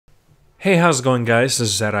Hey, how's it going, guys? This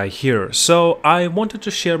is ZDEyE here. So, I wanted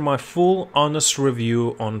to share my full honest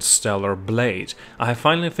review on Stellar Blade. I have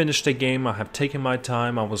finally finished the game, I have taken my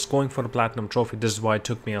time, I was going for the Platinum Trophy, this is why it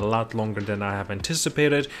took me a lot longer than I have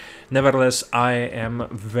anticipated. Nevertheless, I am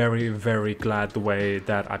very glad the way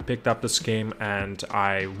that I picked up this game, and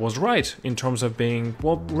I was right in terms of being,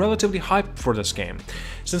 well, relatively hyped for this game.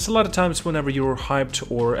 Since a lot of times whenever you're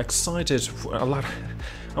hyped or excited,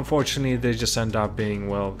 unfortunately, they just end up being,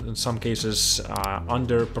 well, in some cases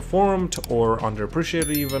underperformed or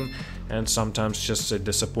underappreciated even, and sometimes just a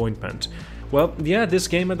disappointment. Well, yeah, this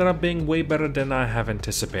game ended up being way better than I have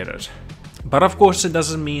anticipated. But of course, it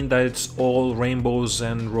doesn't mean that it's all rainbows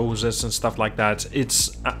and roses and stuff like that.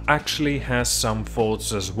 It's actually has some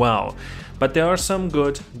faults as well. But there are some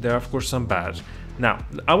good, there are of course some bad. Now,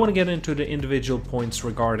 I want to get into the individual points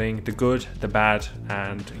regarding the good, the bad,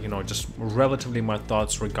 and, you know, just relatively my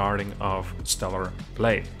thoughts regarding of Stellar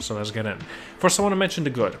Blade. So let's get in. First, I want to mention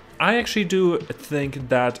the good. I actually do think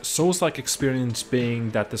that Souls-like experience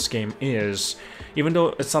being that this game is, even though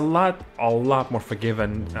it's a lot more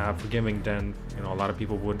forgiving than, you know, a lot of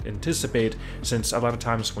people would anticipate, since a lot of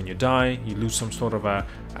times when you die, you lose some sort of a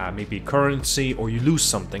maybe currency, or you lose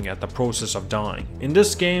something at the process of dying. In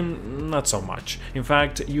this game, not so much. In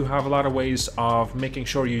fact, you have a lot of ways of making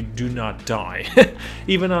sure you do not die.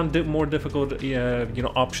 Even on more difficult you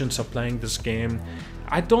know, options of playing this game,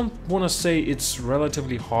 I don't want to say it's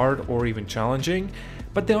relatively hard or even challenging,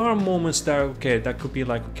 but there are moments that, okay, that could be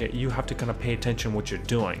like, okay, you have to kind of pay attention what you're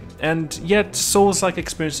doing. And yet, Souls-like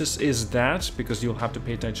experiences is that, because you'll have to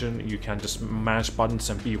pay attention, you can't just mash buttons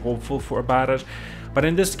and be hopeful about it. But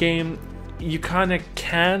in this game, you kind of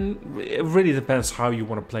can. It really depends how you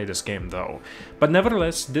want to play this game though. But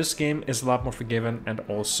nevertheless, this game is a lot more forgiving, and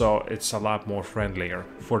also it's a lot more friendlier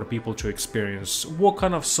for the people to experience what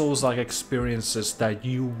kind of Souls-like experiences that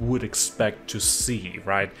you would expect to see,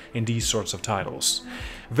 right, in these sorts of titles.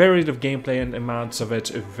 Varied gameplay and amounts of it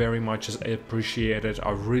very much is appreciated.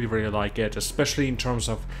 I really like it, especially in terms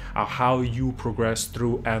of how you progress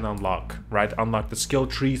through and unlock, right? Unlock the skill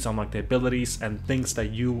trees, unlock the abilities and things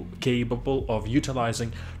that you capable of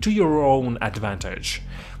utilizing to your own advantage.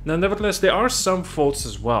 Now, nevertheless, there are some faults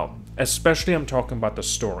as well, especially I'm talking about the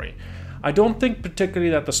story. I don't think particularly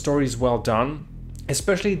that the story is well done,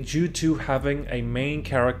 especially due to having a main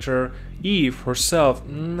character, Eve herself,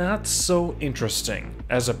 not so interesting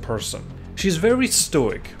as a person. She's very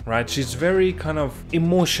stoic, right? She's very kind of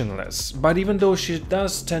emotionless, but even though she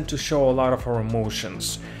does tend to show a lot of her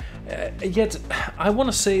emotions, yet I want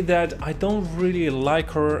to say that I don't really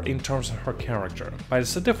like her in terms of her character. But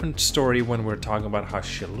it's a different story when we're talking about how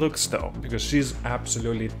she looks though, because she's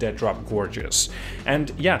absolutely dead drop gorgeous.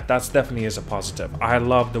 And yeah, that's definitely is a positive. I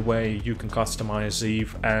love the way you can customize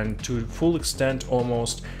Eve, and to full extent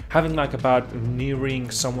almost, having like about nearing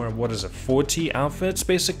somewhere, what is it, 40 outfits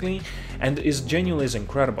basically, and is genuinely is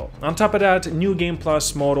incredible. On top of that, New Game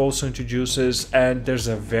Plus mode also introduces, and there's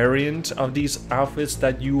a variant of these outfits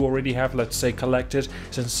that you already have, let's say, collected,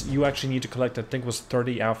 since you actually need to collect, I think it was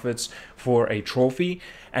 30 outfits for a trophy,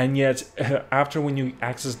 and yet after when you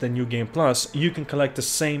access the New Game Plus, you can collect the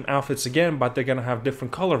same outfits again, but they're gonna have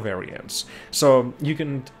different color variants, so you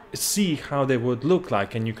can see how they would look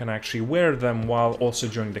like, and you can actually wear them while also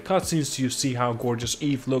during the cutscenes you see how gorgeous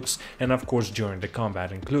Eve looks, and of course during the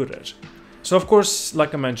combat included. So of course,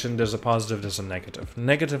 like I mentioned, there's a positive, there's a negative.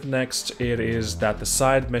 Negative next, it is that the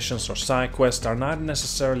side missions or side quests are not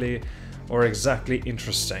necessarily or exactly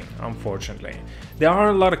interesting, unfortunately. There are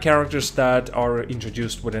a lot of characters that are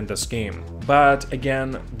introduced within this game, but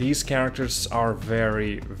again, these characters are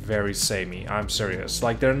very samey, I'm serious.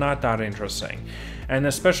 Like, they're not that interesting. And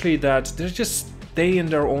especially that they're just stay in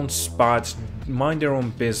their own spot, mind their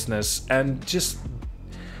own business, and just,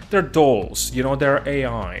 they're dolls, you know, they're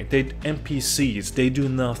AI, they're NPCs, they do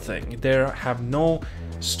nothing, they have no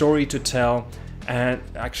story to tell. And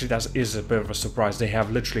actually that is a bit of a surprise, they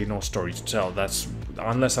have literally no story to tell. That's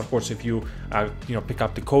unless of course if you you know, pick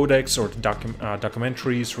up the codex or the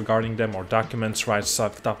documentaries regarding them, or documents, right,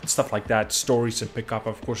 stuff like that, stories to pick up,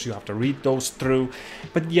 of course you have to read those through.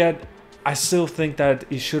 But yet I still think that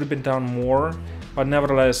it should have been done more, but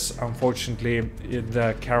nevertheless, unfortunately,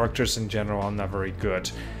 the characters in general are not very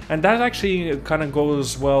good. And that actually kind of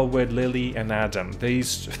goes well with Lily and Adam.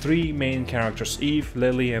 These three main characters, Eve,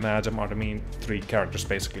 Lily, and Adam, are the main three characters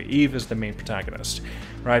basically. Eve is the main protagonist.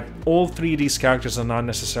 right? All three of these characters are not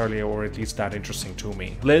necessarily, or at least that interesting to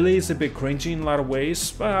me. Lily is a bit cringy in a lot of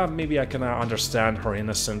ways, maybe I can understand her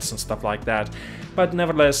innocence and stuff like that, but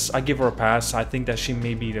nevertheless, I give her a pass. I think that she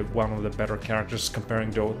may be one of the better characters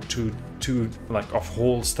comparing to like of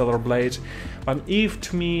whole Stellar Blade. Eve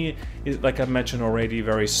to me is, like I mentioned already,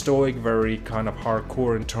 very stoic, very kind of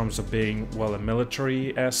hardcore in terms of being, well, a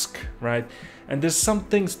military-esque, right? And there's some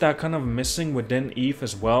things that are kind of missing within Eve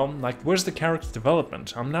as well. Like, where's the character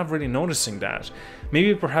development? I'm not really noticing that.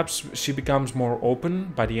 Maybe perhaps she becomes more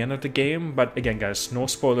open by the end of the game, but again guys, no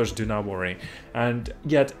spoilers, do not worry. And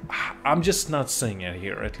yet, I'm just not seeing it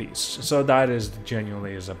here, at least. So that is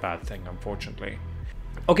genuinely is a bad thing, unfortunately.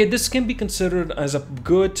 Okay, this can be considered as a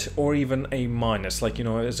good or even a minus, like, you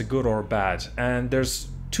know, as a good or bad. And there's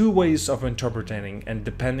two ways of interpreting, and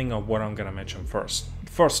depending on what I'm gonna mention first.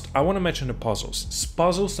 First, I want to mention the puzzles.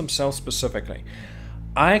 Puzzles themselves specifically.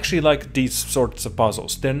 I actually like these sorts of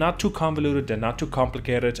puzzles. They're not too convoluted, they're not too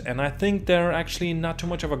complicated, and I think they're actually not too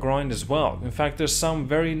much of a grind as well. In fact, there's some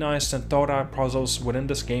very nice and thought out puzzles within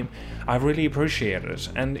this game. I really appreciate it,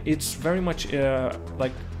 and it's very much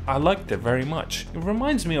like, I liked it very much. It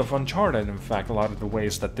reminds me of Uncharted, in fact, a lot of the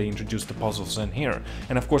ways that they introduced the puzzles in here.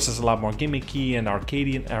 And of course, there's a lot more gimmicky and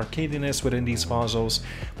arcadiness within these puzzles,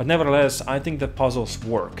 but nevertheless, I think the puzzles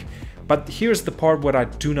work. But here's the part what I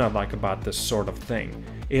do not like about this sort of thing.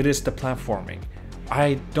 It is the platforming.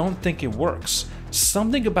 I don't think it works.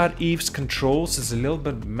 Something about Eve's controls is a little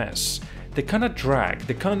bit mess. They kind of drag.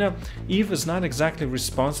 Eve is not exactly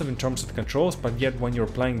responsive in terms of the controls, but yet when you're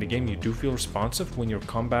playing the game, you do feel responsive when you're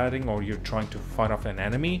combating or you're trying to fight off an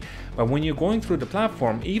enemy. But when you're going through the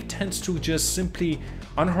platform, Eve tends to just simply,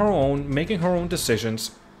 on her own, making her own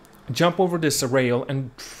decisions, jump over this rail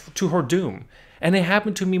and to her doom. And it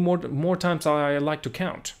happened to me more times than I like to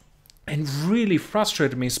count. And really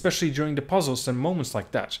frustrated me, especially during the puzzles and moments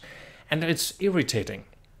like that. And it's irritating.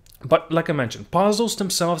 But like I mentioned, puzzles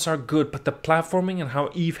themselves are good, but the platforming and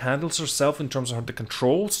how Eve handles herself in terms of the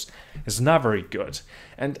controls is not very good.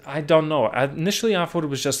 And I don't know, initially I thought it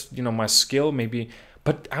was just, you know, my skill maybe,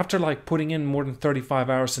 but after like putting in more than 35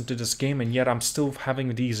 hours into this game and yet I'm still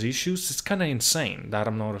having these issues, it's kind of insane that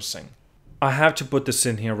I'm noticing. I have to put this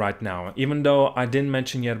in here right now. Even though I didn't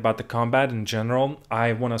mention yet about the combat in general,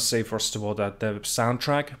 I want to say first of all that the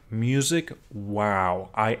soundtrack, music, wow.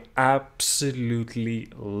 I absolutely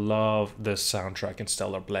love the soundtrack in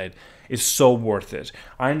Stellar Blade. It's so worth it.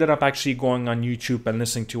 I ended up actually going on YouTube and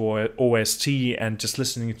listening to OST and just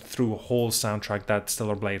listening through a whole soundtrack that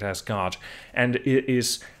Stellar Blade has got. And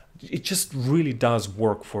it just really does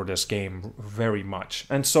work for this game very much.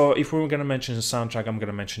 And so if we were going to mention the soundtrack, I'm going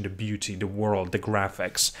to mention the beauty, the world, the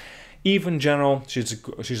graphics. Eve in general, she's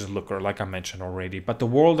a looker, like I mentioned already, but the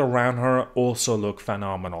world around her also look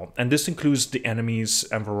phenomenal. And this includes the enemies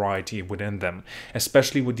and variety within them,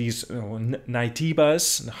 especially with these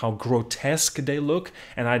Naitibas, how grotesque they look.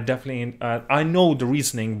 And I definitely, I know the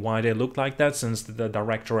reasoning why they look like that, since the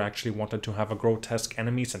director actually wanted to have a grotesque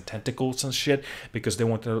enemies and tentacles and shit, because they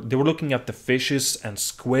were looking at the fishes and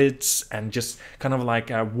squids and just kind of like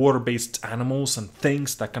water-based animals and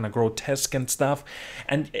things that kind of grotesque and stuff.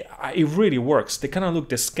 And it really works. They kind of look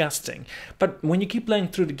disgusting, but when you keep playing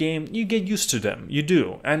through the game, you get used to them. You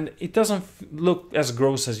do, and it doesn't look as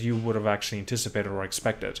gross as you would have actually anticipated or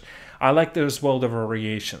expected. I like there as well the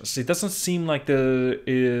variations. It doesn't seem like there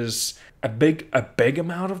is a big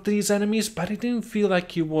amount of these enemies, but it didn't feel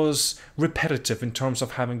like it was repetitive in terms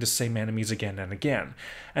of having the same enemies again and again.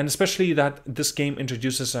 And especially that this game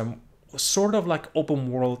introduces sort of like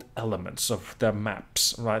open world elements of the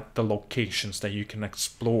maps, right? The locations that you can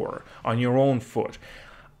explore on your own foot.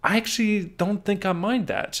 I actually don't think I mind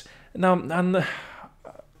that. Now,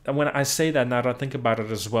 when I say that, now that I think about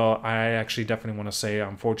it as well, I actually definitely want to say,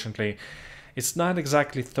 unfortunately, it's not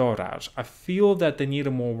exactly thought out. I feel that they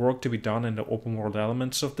needed more work to be done in the open world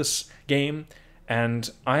elements of this game.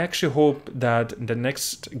 And I actually hope that the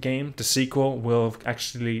next game, the sequel, will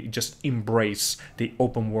actually just embrace the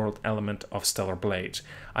open world element of Stellar Blade.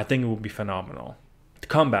 I think it will be phenomenal. The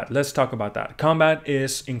combat, let's talk about that. Combat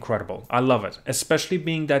is incredible. I love it, especially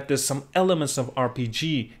being that there's some elements of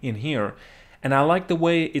RPG in here. And I like the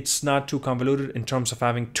way it's not too convoluted in terms of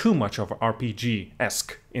having too much of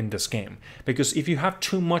RPG-esque in this game. Because if you have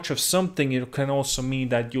too much of something, it can also mean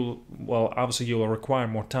that obviously you'll require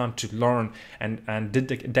more time to learn and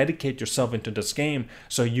dedicate yourself into this game,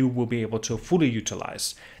 so you will be able to fully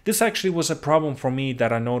utilize. This actually was a problem for me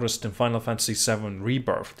that I noticed in Final Fantasy VII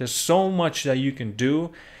Rebirth. There's so much that you can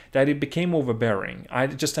do that it became overbearing. I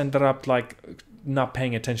just ended up like not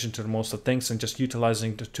paying attention to most of things and just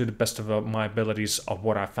utilizing to the best of my abilities of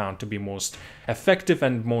what I found to be most effective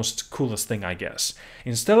and most coolest thing, I guess.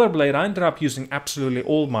 In Stellar Blade, I ended up using absolutely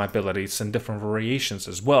all my abilities and different variations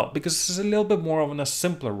as well, because this is a little bit more of a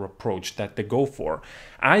simpler approach that they go for.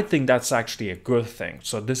 I think that's actually a good thing,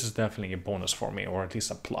 so this is definitely a bonus for me, or at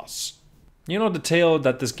least a plus. You know, the tale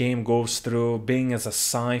that this game goes through, being as a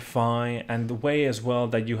sci-fi, and the way as well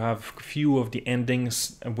that you have few of the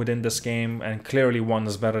endings within this game, and clearly one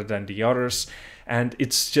is better than the others, and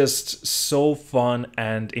it's just so fun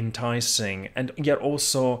and enticing, and yet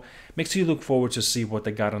also makes you look forward to see what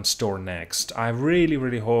they got in store next. I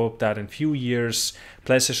really hope that in few years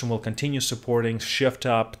PlayStation will continue supporting Shift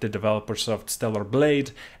Up, the developers of Stellar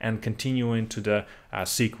Blade, and continue into the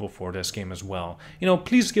sequel for this game as well. You know,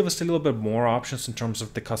 please give us a little bit more options in terms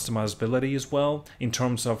of the customizability as well, in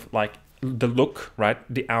terms of like the look, right?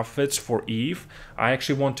 The outfits for Eve. I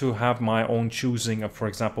actually want to have my own choosing of, for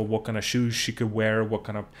example, what kind of shoes she could wear, what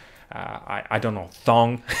kind of I don't know,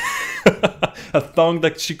 thong. A thong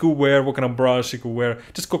that she could wear, what kind of bra she could wear.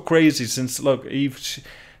 Just go crazy, since look, Eve,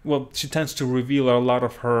 she tends to reveal a lot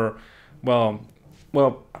of her, well,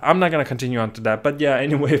 I'm not gonna continue on to that, but yeah,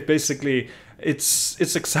 anyway, basically it's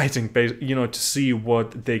exciting, you know, to see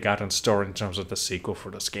what they got in store in terms of the sequel for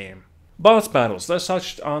this game. Boss battles, let's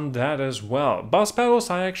touch on that as well. Boss battles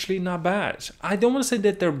are actually not bad. I don't want to say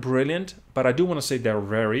that they're brilliant, but I do want to say they're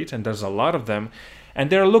varied, and there's a lot of them. And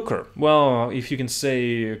they're a looker. Well, if you can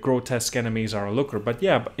say grotesque enemies are a looker. But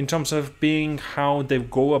yeah, in terms of being how they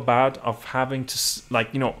go about of having to, like,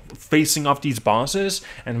 you know, facing off these bosses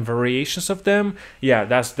and variations of them, yeah,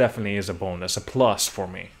 that's definitely is a bonus, a plus for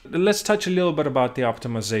me. Let's touch a little bit about the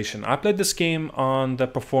optimization. I played this game on the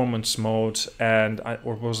performance mode,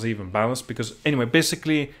 or was it even balanced? Because anyway,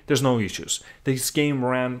 basically, there's no issues. This game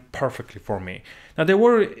ran perfectly for me. Now, there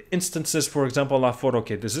were instances, for example, I thought,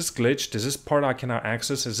 okay, does this glitch? Does this part I cannot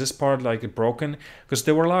access? Is this part like broken? Because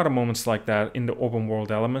there were a lot of moments like that in the open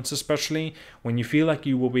world elements, especially when you feel like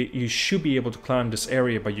you should be able to climb this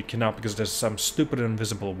area, but you cannot because there's some stupid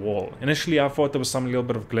invisible wall. Initially, I thought there was some little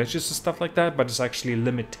bit of glitches and stuff like that, but it's actually a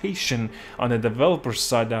limitation on the developer's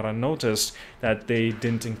side that I noticed that they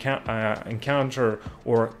didn't encounter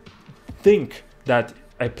or think that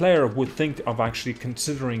a player would think of actually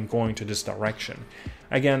considering going to this direction.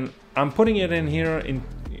 Again, I'm putting it in here,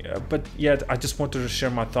 but yet I just wanted to share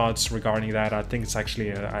my thoughts regarding that. I think it's actually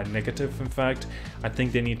a negative, in fact. I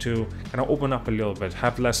think they need to kind of open up a little bit,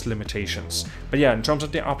 have less limitations. But yeah, in terms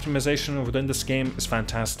of the optimization within this game, it's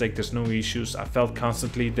fantastic. There's no issues. I felt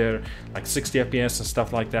constantly there, like 60 FPS and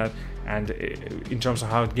stuff like that. And in terms of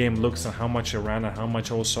how the game looks and how much it ran and how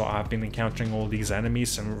much also I've been encountering all these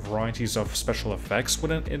enemies and varieties of special effects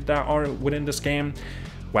that are within this game,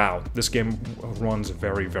 wow, this game runs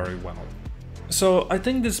very well. So I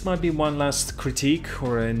think this might be one last critique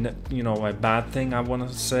or a bad thing I want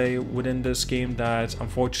to say within this game that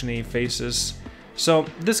unfortunately faces. So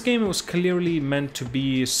this game was clearly meant to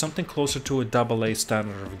be something closer to a AA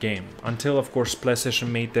standard of game, until of course PlayStation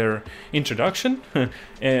made their introduction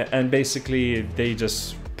and basically they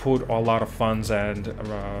just put a lot of funds and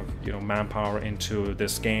manpower into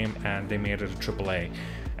this game and they made it a AAA.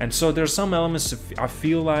 And so there's some elements I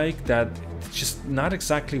feel like that it's just not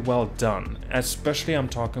exactly well done, especially I'm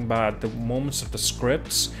talking about the moments of the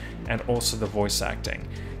scripts and also the voice acting.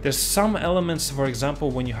 There's some elements, for example,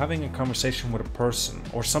 when you're having a conversation with a person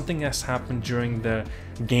or something that's happened during the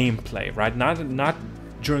gameplay, right? Not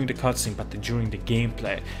during the cutscene, but during the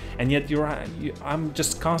gameplay. And yet I'm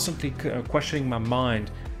just constantly questioning my mind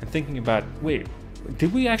and thinking about, wait,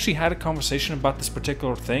 did we actually had a conversation about this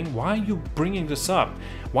particular thing? Why are you bringing this up?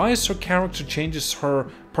 Why is her character changes her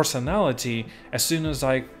personality as soon as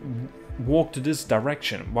I walk to this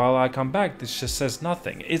direction? While I come back, this just says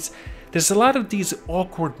nothing. There's a lot of these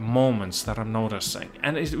awkward moments that I'm noticing,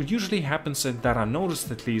 and it usually happens that I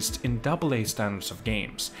noticed at least in AA standards of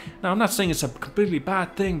games. Now, I'm not saying it's a completely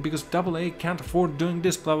bad thing because AA can't afford doing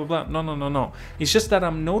this, blah blah blah. No. It's just that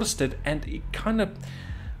I've noticed it, and it kind of,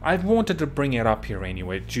 I wanted to bring it up here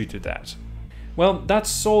anyway due to that. Well,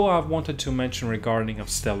 that's all I've wanted to mention regarding of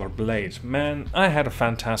Stellar Blade. Man, I had a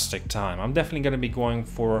fantastic time. I'm definitely going to be going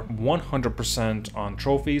for 100% on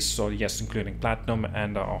trophies, so yes, including Platinum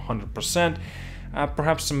and 100%.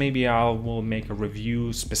 Perhaps maybe I will make a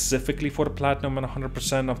review specifically for the Platinum and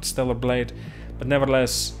 100% of Stellar Blade, but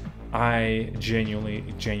nevertheless, I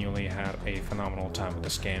genuinely had a phenomenal time with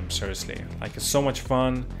this game, seriously. Like, it's so much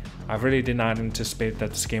fun. I really did not anticipate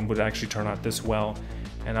that this game would actually turn out this well.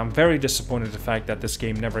 And I'm very disappointed in the fact that this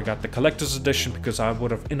game never got the collector's edition, because I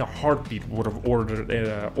would have, in a heartbeat, would have ordered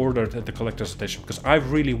the collector's edition, because I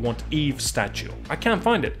really want Eve statue. I can't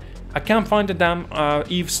find it. I can't find the damn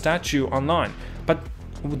Eve statue online. But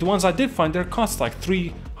the ones I did find, they cost like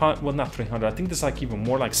 300, well, not 300, I think there's like even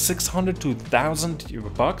more, like 600 to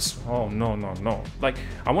 1,000 bucks. Oh, no, no, no. Like,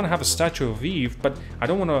 I want to have a statue of Eve, but I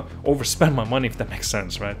don't want to overspend my money, if that makes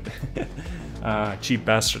sense, right? Cheap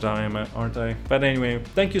bastard I am, aren't I? But anyway,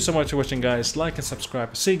 thank you so much for watching, guys. Like and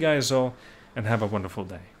subscribe. See you guys all, and have a wonderful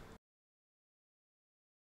day.